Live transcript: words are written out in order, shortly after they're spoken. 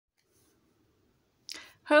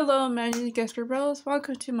Hello, Magic Guest Rebels.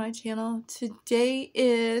 Welcome to my channel. Today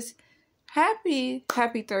is happy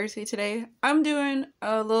Thursday. Today I'm doing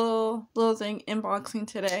a little thing unboxing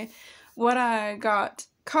today. What I got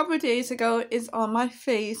a couple days ago is on my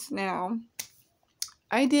face now.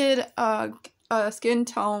 I did a skin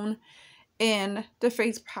tone and the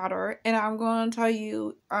face powder, and I'm going to tell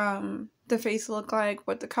you the face look like,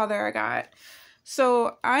 what the color I got.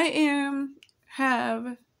 So I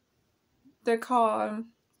have, they're called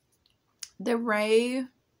the Ray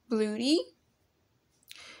Beauty,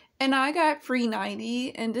 and I got free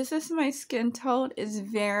 90, and this is my skin tone. It's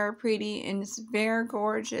very pretty and it's very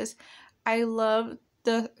gorgeous. I love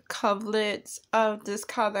the coverlets of this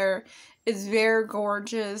color. It's very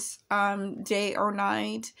gorgeous, day or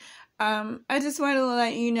night. I just want to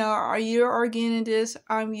let you know, you are getting this,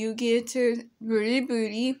 you get to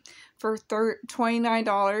Beauty for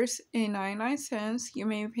 $29.99. You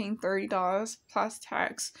may be paying $30 plus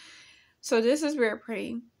tax. So this is very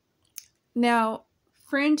pretty. Now,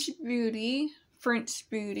 French Beauty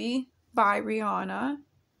by Rihanna.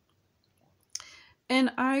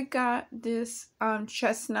 And I got this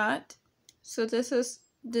chestnut. So so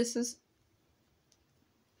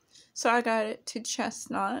I got it to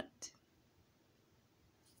chestnut.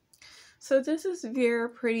 So this is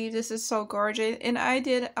very pretty. This is so gorgeous. And I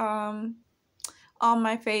did on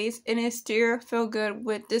my face, and it still feel good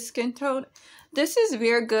with this skin tone. This is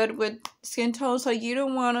very good with skin tone, so you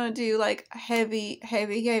don't want to do like heavy,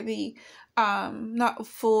 not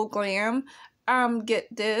full glam. Get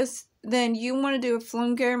this. Then you want to do a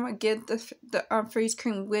full glam, get the face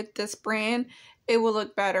cream with this brand. It will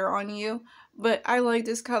look better on you. But I like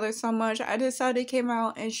this color so much, I decided to come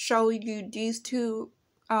out and show you these two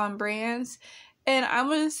brands. And I'm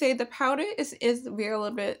gonna say the powder is very a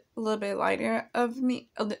little bit lighter of me.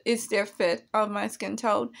 It's their fit of my skin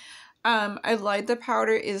tone. I like the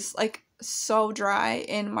powder is like so dry,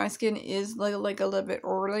 and my skin is like a little bit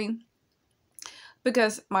oily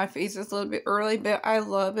because my face is a little bit oily. But I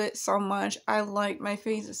love it so much. I like my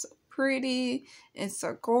face. It's so pretty. It's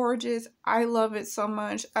so gorgeous. I love it so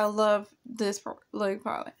much. I love this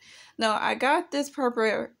palette. Now I got this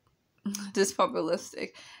purple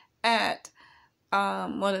lipstick at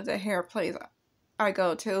one of the hair places I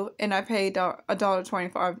go to, and I paid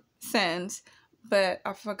 $1.25, but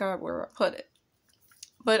I forgot where I put it.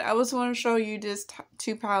 But I was going to show you this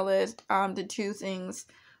two palettes, the two things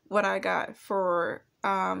what I got for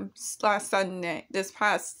this past Sunday. This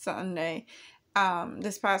past Sunday I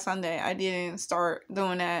didn't start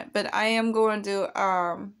doing that, but I am going to do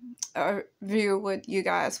a review with you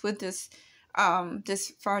guys with this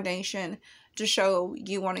this foundation to show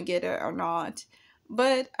you want to get it or not.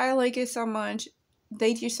 But I like it so much.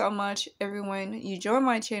 Thank you so much, everyone. You joined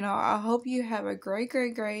my channel. I hope you have a great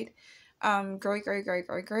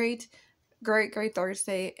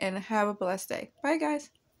Thursday, and have a blessed day. Bye, guys.